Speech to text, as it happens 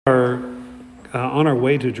are on our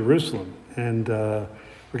way to Jerusalem, and we're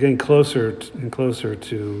getting closer and closer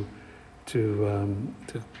to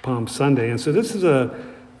Palm Sunday. And so this is a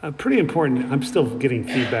pretty important. I'm still getting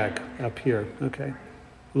feedback up here. Okay,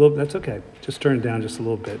 that's okay. Just turn it down just a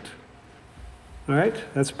little bit. All right,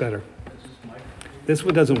 that's better. This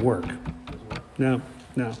one doesn't work. No.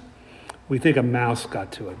 We think a mouse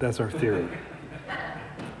got to it. That's our theory.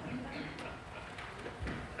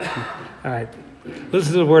 All right.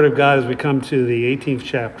 Listen to the word of God as we come to the 18th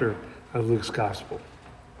chapter of Luke's Gospel.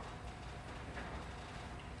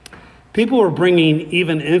 People were bringing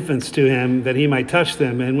even infants to him that he might touch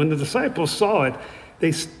them, and when the disciples saw it,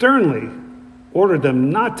 they sternly ordered them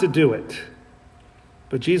not to do it.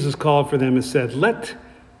 But Jesus called for them and said, "Let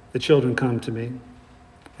the children come to me,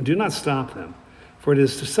 and do not stop them, for it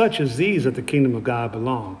is to such as these that the kingdom of God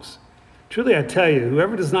belongs. Truly I tell you,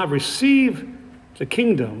 whoever does not receive the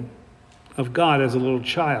kingdom of God as a little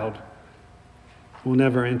child will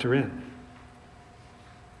never enter in."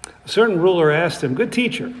 A certain ruler asked him, "Good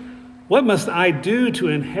teacher, what must I do to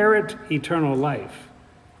inherit eternal life?"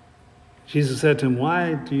 Jesus said to him,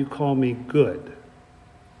 "Why do you call me good?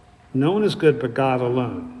 No one is good but God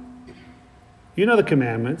alone. You know the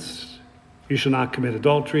commandments. You shall not commit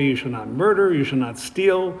adultery. You shall not murder. You shall not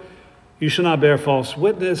steal. You shall not bear false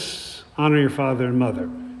witness. Honor your father and mother."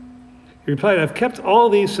 He replied, "I've kept all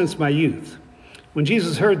these since my youth." When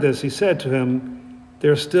Jesus heard this, he said to him,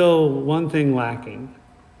 "There's still one thing lacking.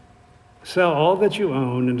 Sell all that you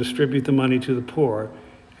own and distribute the money to the poor,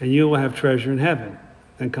 and you will have treasure in heaven.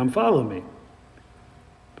 Then come follow me."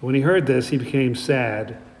 But when he heard this, he became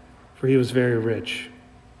sad, for he was very rich.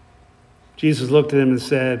 Jesus looked at him and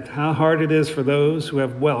said, "How hard it is for those who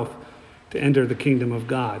have wealth to enter the kingdom of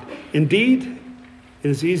God. Indeed, it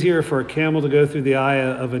is easier for a camel to go through the eye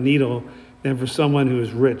of a needle than for someone who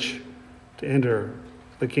is rich to enter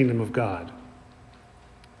the kingdom of God."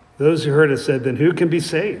 Those who heard it said, "Then who can be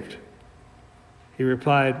saved?" He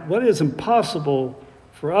replied, "What is impossible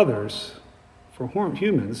for others, for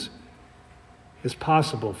humans, is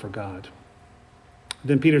possible for God."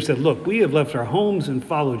 Then Peter said, "Look, we have left our homes and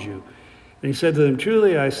followed you." And he said to them,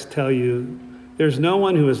 "Truly I tell you, there's no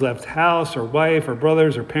one who has left house or wife or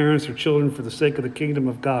brothers or parents or children for the sake of the kingdom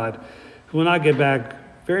of God who will not get back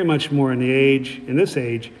very much more in this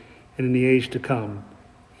age, and in the age to come,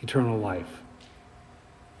 eternal life."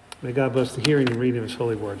 May God bless the hearing and reading of his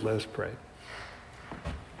holy word. Let us pray.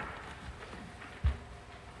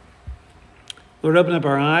 Lord, open up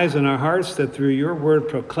our eyes and our hearts that through your word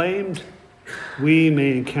proclaimed, we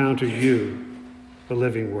may encounter you, the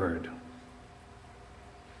living word. In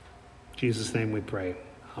Jesus' name we pray.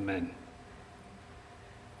 Amen.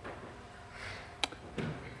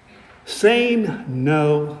 Saying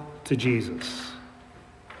no to Jesus.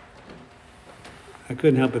 I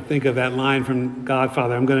couldn't help but think of that line from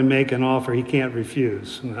Godfather, "I'm going to make an offer he can't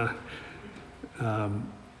refuse."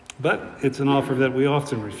 But it's an offer that we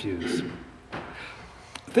often refuse.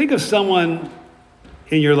 Think of someone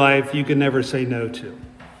in your life you can never say no to.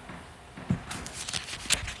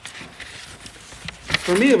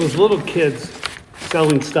 For me, it was little kids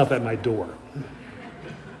selling stuff at my door.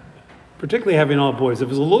 Particularly having all boys. If it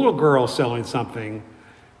was a little girl selling something,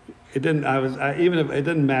 even if it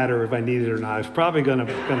didn't matter if I needed it or not, I was probably going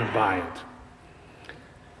to buy it.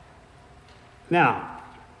 Now,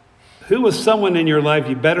 who was someone in your life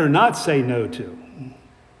you better not say no to?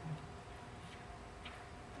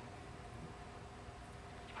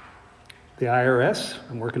 The IRS.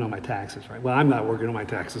 I'm working on my taxes, right? Well, I'm not working on my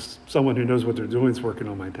taxes. Someone who knows what they're doing is working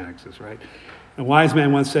on my taxes, right? A wise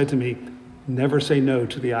man once said to me, "Never say no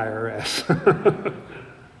to the IRS."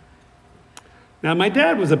 Now, my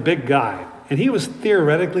dad was a big guy, and he was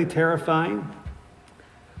theoretically terrifying,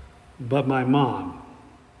 but my mom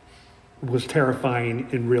was terrifying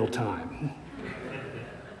in real time.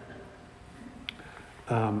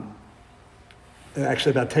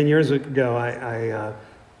 Actually, about 10 years ago, I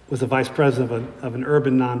was the vice president of an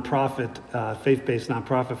urban nonprofit, faith-based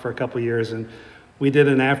nonprofit for a couple of years, and we did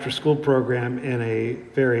an after-school program in a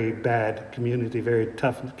very bad community, very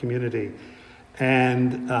tough community.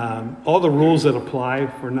 And all the rules that apply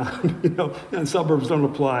for in suburbs don't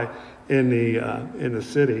apply in the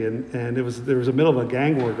city. And there was a middle of a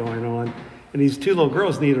gang war going on, and these two little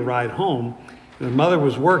girls needed a ride home. And their mother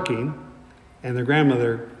was working, and their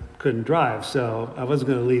grandmother couldn't drive, so I wasn't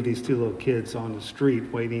going to leave these two little kids on the street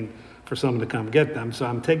waiting for someone to come get them. So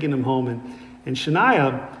I'm taking them home, and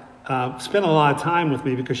Shania spent a lot of time with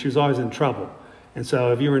me because she was always in trouble. And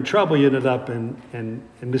so if you were in trouble, you ended up in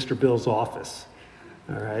Mr. Bill's office,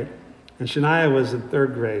 all right? And Shania was in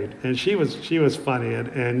third grade, and she was funny,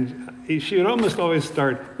 and she would almost always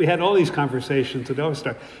start. We had all these conversations, and always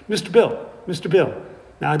start, Mr. Bill.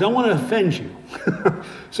 Now I don't want to offend you.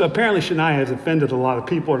 So apparently Shania has offended a lot of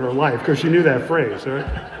people in her life because she knew that phrase,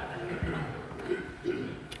 right?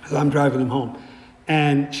 So I'm driving him home,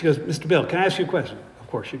 and she goes, Mr. Bill, can I ask you a question? Of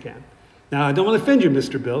course you can. Now I don't want to offend you,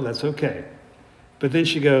 Mr. Bill. That's okay. But then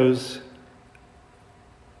she goes,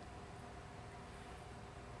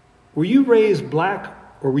 were you raised black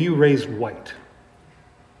or were you raised white?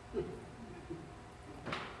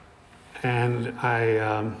 And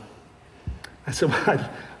I said, well,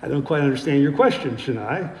 I don't quite understand your question,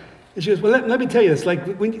 Shania. And she goes, well, let me tell you this.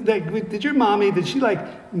 Did your mommy, did she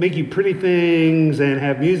make you pretty things and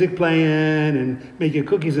have music playing and make you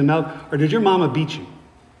cookies and milk? Or did your mama beat you?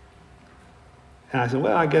 And I said,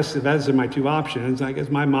 well, I guess if those are my two options, I guess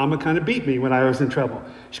my mama kind of beat me when I was in trouble.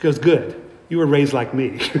 She goes, good. You were raised like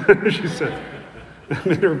me. She said, I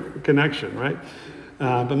made her connection, right?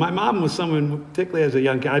 But my mom was someone, particularly as a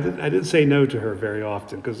young kid, I didn't say no to her very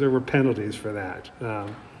often because there were penalties for that.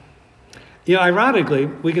 Ironically,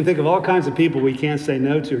 we can think of all kinds of people we can't say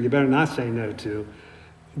no to, or you better not say no to.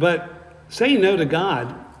 But saying no to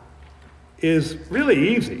God is really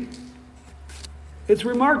easy. It's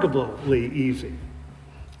remarkably easy.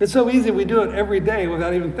 It's so easy we do it every day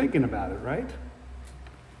without even thinking about it, right?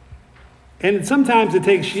 And sometimes it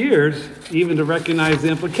takes years even to recognize the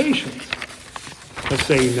implications of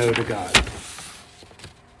saying no to God.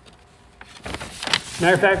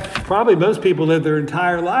 Matter of fact, probably most people live their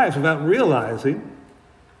entire lives without realizing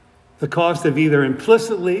the cost of either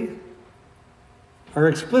implicitly or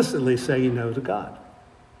explicitly saying no to God.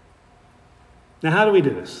 Now, how do we do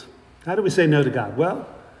this? How do we say no to God? Well,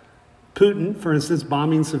 Putin, for instance,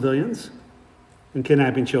 bombing civilians and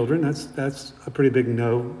kidnapping children, that's a pretty big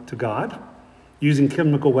no to God. Using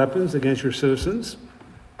chemical weapons against your citizens,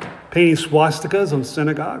 painting swastikas on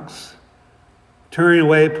synagogues, turning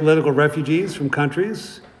away political refugees from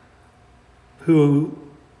countries who,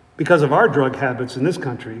 because of our drug habits in this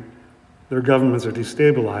country, their governments are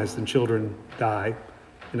destabilized and children die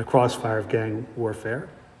in a crossfire of gang warfare.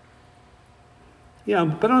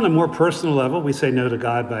 But on a more personal level, we say no to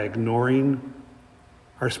God by ignoring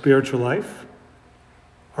our spiritual life,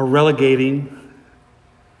 or relegating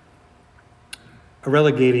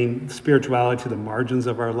spirituality to the margins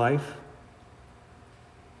of our life.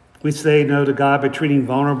 We say no to God by treating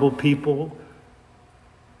vulnerable people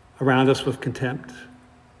around us with contempt.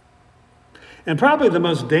 And probably the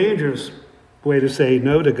most dangerous way to say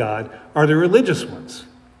no to God are the religious ones.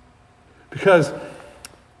 Because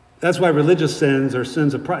that's why religious sins or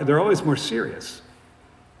sins of pride, they're always more serious.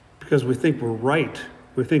 Because we think we're right.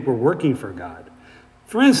 We think we're working for God.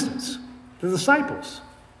 For instance, the disciples.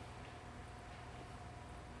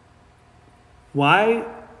 Why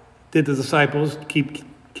did the disciples keep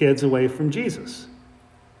kids away from Jesus?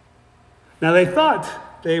 Now, they thought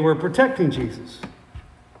they were protecting Jesus.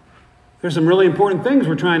 There's some really important things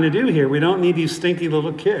we're trying to do here. We don't need these stinky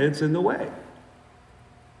little kids in the way.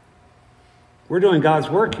 We're doing God's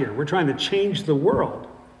work here. We're trying to change the world.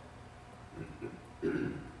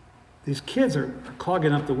 These kids are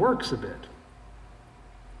clogging up the works a bit.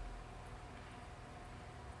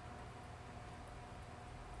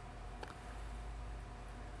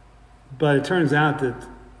 But it turns out that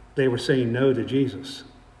they were saying no to Jesus.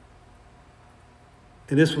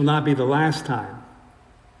 And this will not be the last time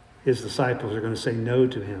his disciples are going to say no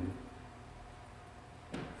to him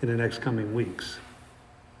in the next coming weeks.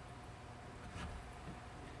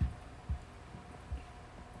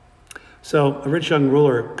 So a rich young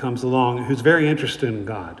ruler comes along who's very interested in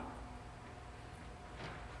God.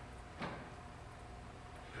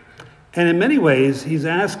 And in many ways, he's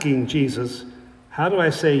asking Jesus, how do I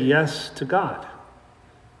say yes to God?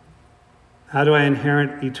 How do I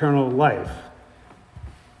inherit eternal life?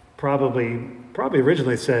 Probably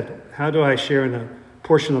originally said, how do I share in a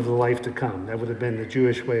portion of the life to come? That would have been the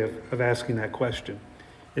Jewish way of asking that question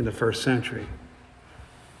in the first century.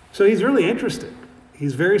 So he's really interested.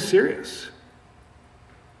 He's very serious.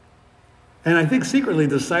 And I think secretly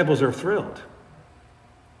the disciples are thrilled.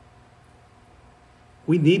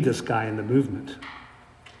 We need this guy in the movement.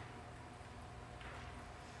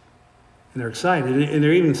 And they're excited. And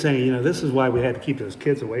they're even saying, this is why we had to keep those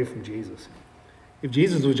kids away from Jesus. If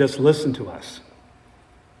Jesus would just listen to us,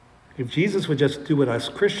 if Jesus would just do what us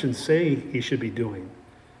Christians say he should be doing,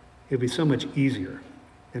 it'd be so much easier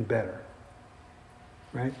and better.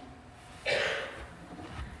 Right?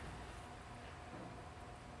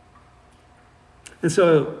 And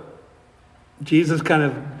so Jesus kind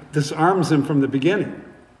of disarms him from the beginning.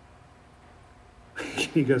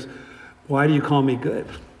 He goes, Why do you call me good?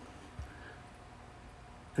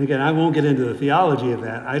 And again, I won't get into the theology of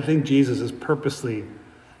that. I think Jesus is purposely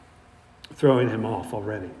throwing him off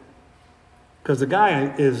already. Because the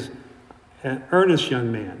guy is an earnest young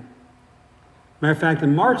man. Matter of fact,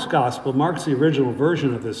 in Mark's gospel, Mark's the original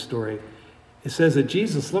version of this story, it says that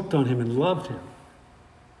Jesus looked on him and loved him.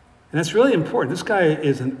 And that's really important. This guy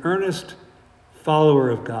is an earnest follower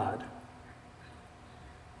of God.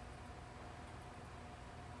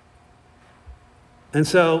 And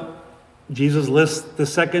so Jesus lists the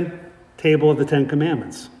second table of the Ten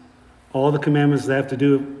Commandments. All the commandments that have to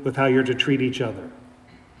do with how you're to treat each other.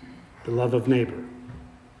 The love of neighbor.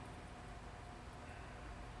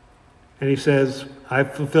 And he says,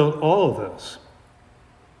 I've fulfilled all of those.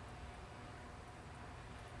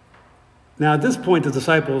 Now, at this point, the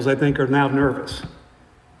disciples, I think, are now nervous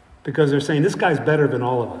because they're saying, this guy's better than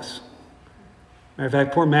all of us. Matter of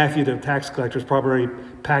fact, poor Matthew, the tax collector, is probably already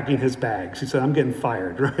packing his bags. He said, I'm getting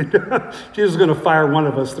fired, right? Jesus is going to fire one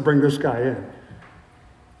of us to bring this guy in.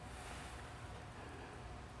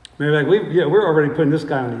 Matter of fact, we're already putting this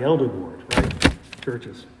guy on the elder board, right?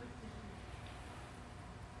 Churches.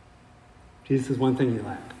 Jesus says, one thing you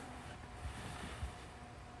lack.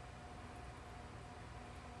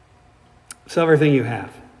 Sell everything you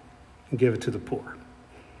have and give it to the poor.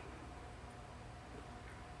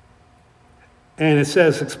 And it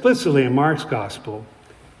says explicitly in Mark's gospel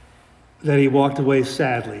that he walked away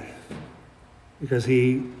sadly because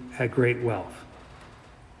he had great wealth.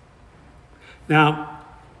 Now,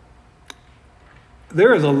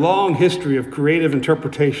 there is a long history of creative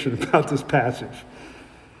interpretation about this passage.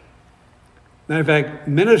 Matter of fact,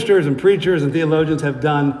 ministers and preachers and theologians have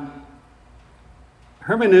done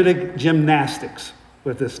hermeneutic gymnastics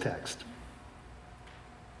with this text.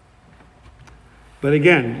 But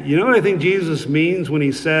again, you know what I think Jesus means when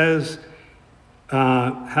he says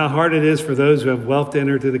how hard it is for those who have wealth to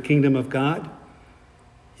enter into the kingdom of God?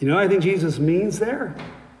 You know what I think Jesus means there?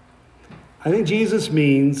 I think Jesus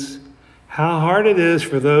means how hard it is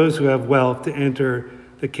for those who have wealth to enter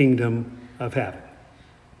the kingdom of heaven.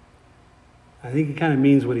 I think he kind of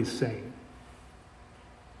means what he's saying.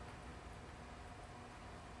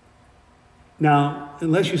 Now,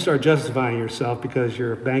 unless you start justifying yourself because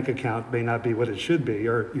your bank account may not be what it should be,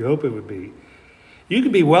 or you hope it would be, you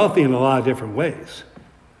can be wealthy in a lot of different ways.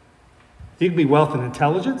 You can be wealth in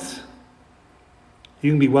intelligence.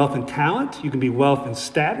 You can be wealth in talent. You can be wealth in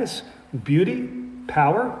status, beauty,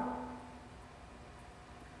 power.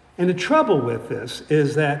 And the trouble with this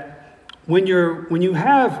is that when you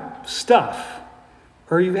have stuff,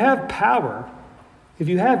 or you have power, if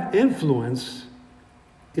you have influence,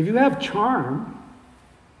 if you have charm,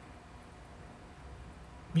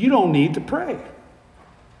 you don't need to pray.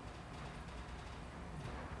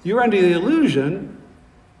 You're under the illusion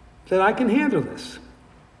that I can handle this.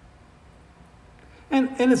 And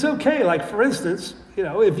it's okay, like for instance,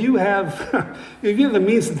 if you have the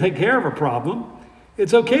means to take care of a problem,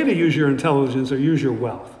 it's okay to use your intelligence or use your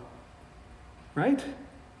wealth. Right?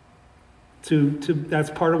 That's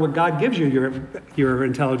part of what God gives you, your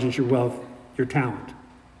intelligence, your wealth, your talent.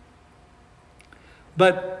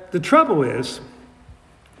 But the trouble is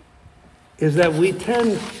that we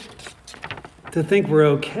tend to think we're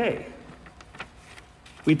okay.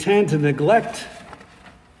 We tend to neglect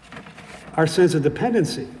our sense of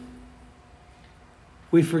dependency.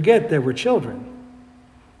 We forget that we're children.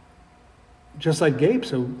 Just like Gabe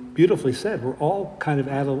so beautifully said, we're all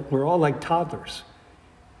we're all like toddlers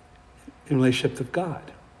in relationship with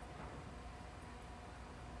God.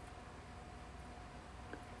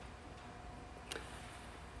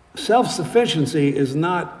 Self-sufficiency is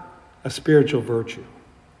not a spiritual virtue.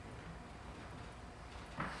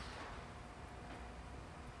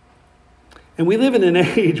 And we live in an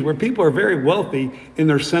age where people are very wealthy in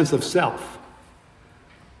their sense of self.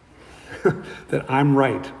 That I'm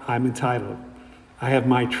right, I'm entitled, I have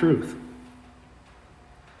my truth.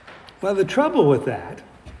 Well, the trouble with that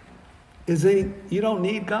is that you don't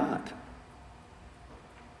need God.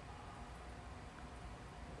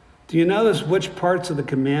 Do you notice which parts of the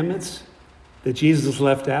commandments that Jesus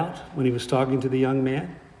left out when he was talking to the young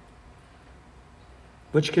man?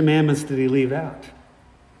 Which commandments did he leave out?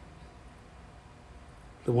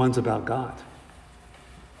 The ones about God.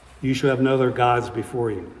 You shall have no other gods before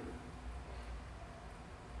you.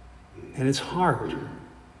 And it's hard.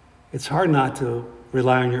 It's hard not to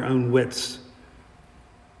rely on your own wits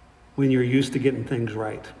when you're used to getting things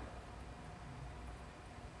right.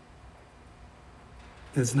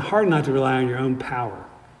 It's hard not to rely on your own power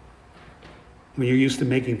when you're used to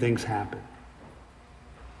making things happen.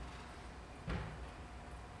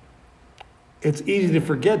 it's easy to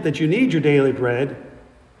forget that you need your daily bread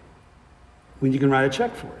when you can write a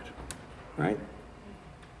check for it, right?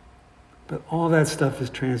 But all that stuff is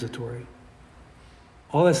transitory.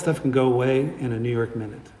 All that stuff can go away in a New York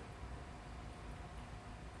minute.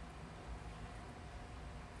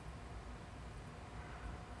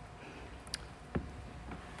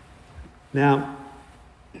 Now,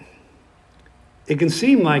 it can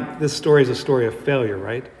seem like this story is a story of failure,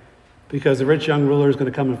 right? Because the rich young ruler is going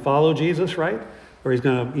to come and follow Jesus, right? Or he's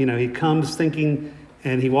going to, he comes thinking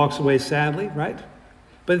and he walks away sadly, right?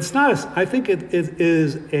 But it's not, I think it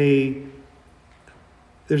is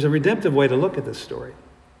there's a redemptive way to look at this story.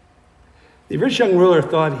 The rich young ruler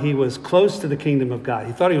thought he was close to the kingdom of God.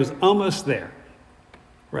 He thought he was almost there,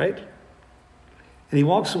 right? And he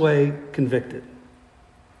walks away convicted.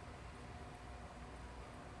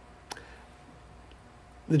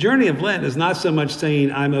 The journey of Lent is not so much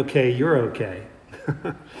saying, I'm okay, you're okay.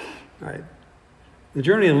 Right? The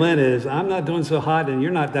journey of Lent is, I'm not doing so hot and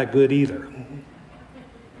you're not that good either.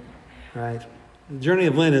 Right? The journey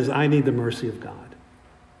of Lent is, I need the mercy of God.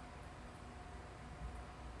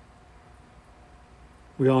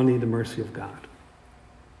 We all need the mercy of God.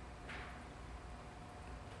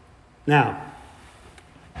 Now,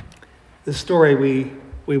 this story,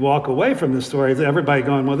 we walk away from this story, everybody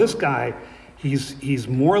going, well, this guy, he's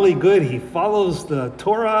morally good. He follows the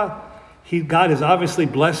Torah. God has obviously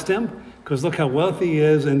blessed him because look how wealthy he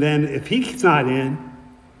is. And then if he's not in,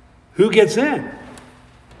 who gets in?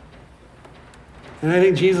 And I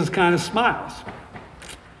think Jesus kind of smiles.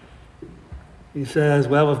 He says,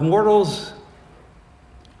 well, with mortals,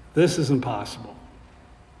 this is impossible.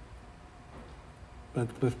 But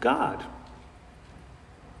with God,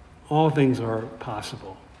 all things are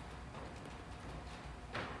possible.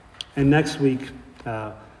 And next week,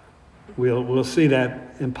 we'll see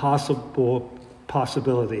that impossible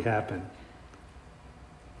possibility happen.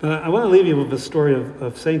 But I want to leave you with the story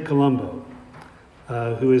of St. Columbo,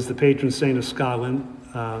 who is the patron saint of Scotland,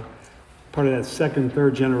 part of that second,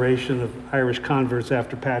 third generation of Irish converts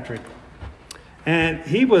after Patrick. And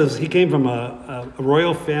he came from a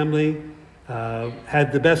royal family,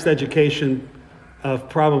 had the best education of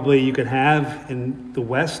probably you could have in the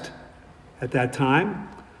West at that time.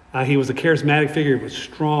 He was a charismatic figure. He was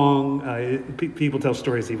strong. People tell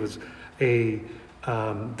stories. He was a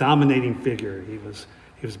dominating figure. He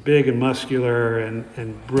was big and muscular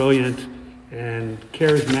and brilliant and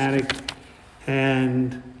charismatic.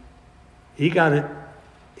 And he got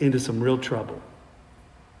into some real trouble.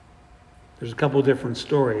 There's a couple different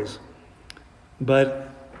stories. But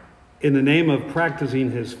in the name of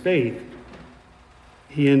practicing his faith,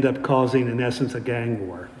 he ended up causing, in essence, a gang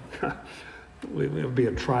war. It would be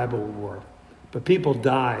a tribal war. But people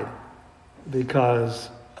died because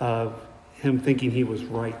of him thinking he was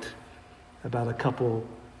right about a couple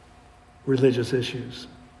religious issues.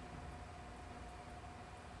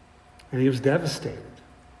 And he was devastated.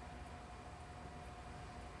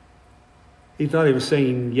 He thought he was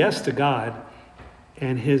saying yes to God,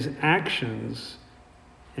 and his actions,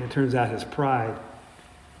 and it turns out his pride,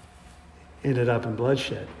 ended up in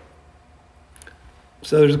bloodshed.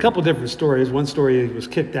 So there's a couple different stories. One story, he was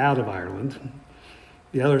kicked out of Ireland.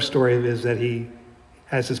 The other story is that he,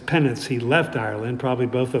 as his penance, he left Ireland. Probably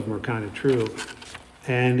both of them are kind of true.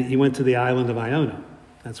 And he went to the island of Iona.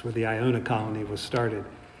 That's where the Iona colony was started.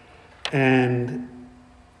 And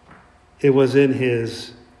it was in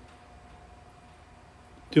his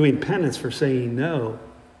doing penance for saying no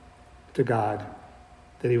to God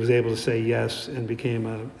that he was able to say yes and became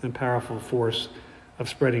a powerful force of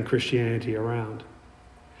spreading Christianity around.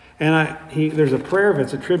 And there's a prayer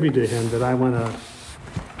that's attributed to him that I want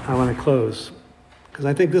to close, because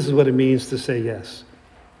I think this is what it means to say yes.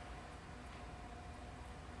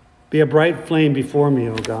 Be a bright flame before me,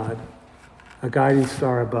 O God, a guiding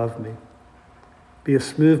star above me. Be a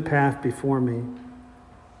smooth path before me,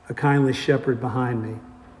 a kindly shepherd behind me,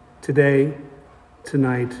 today,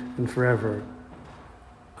 tonight, and forever.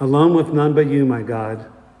 Alone with none but you, my God,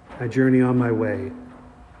 I journey on my way.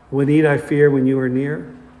 What need I fear when you are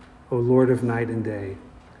near, O Lord of night and day?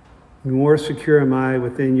 More secure am I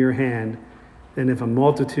within your hand than if a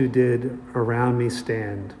multitude did around me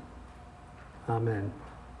stand. Amen.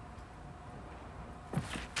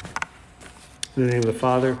 In the name of the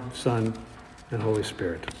Father, Son, and Holy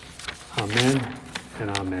Spirit. Amen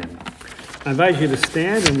and amen. I invite you to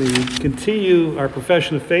stand and we continue our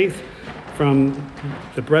profession of faith from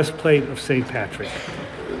the breastplate of St. Patrick.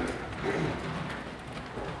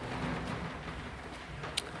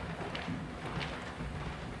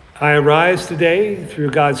 I arise today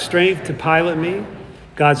through God's strength to pilot me,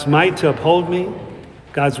 God's might to uphold me,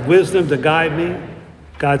 God's wisdom to guide me,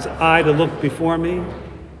 God's eye to look before me,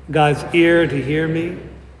 God's ear to hear me,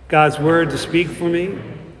 God's word to speak for me,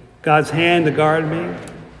 God's hand to guard me,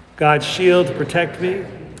 God's shield to protect me,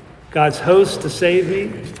 God's host to save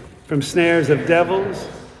me from snares of devils,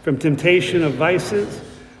 from temptation of vices,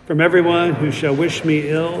 from everyone who shall wish me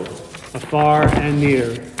ill, afar and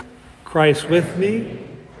near. Christ with me,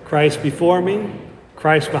 Christ before me,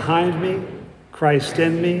 Christ behind me, Christ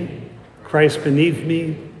in me, Christ beneath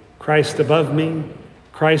me, Christ above me,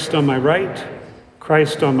 Christ on my right,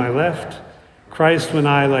 Christ on my left, Christ when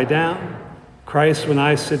I lie down, Christ when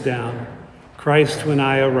I sit down, Christ when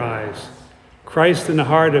I arise, Christ in the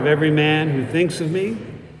heart of every man who thinks of me,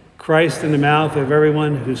 Christ in the mouth of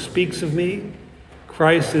everyone who speaks of me,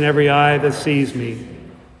 Christ in every eye that sees me,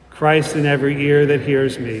 Christ in every ear that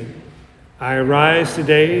hears me. I arise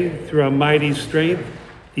today through a mighty strength,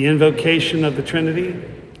 the invocation of the Trinity,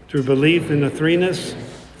 through belief in the threeness,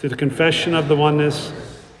 through the confession of the oneness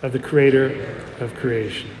of the Creator of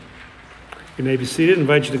creation. You may be seated. I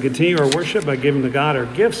invite you to continue our worship by giving to God our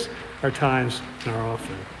gifts, our tithes, and our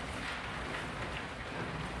offering.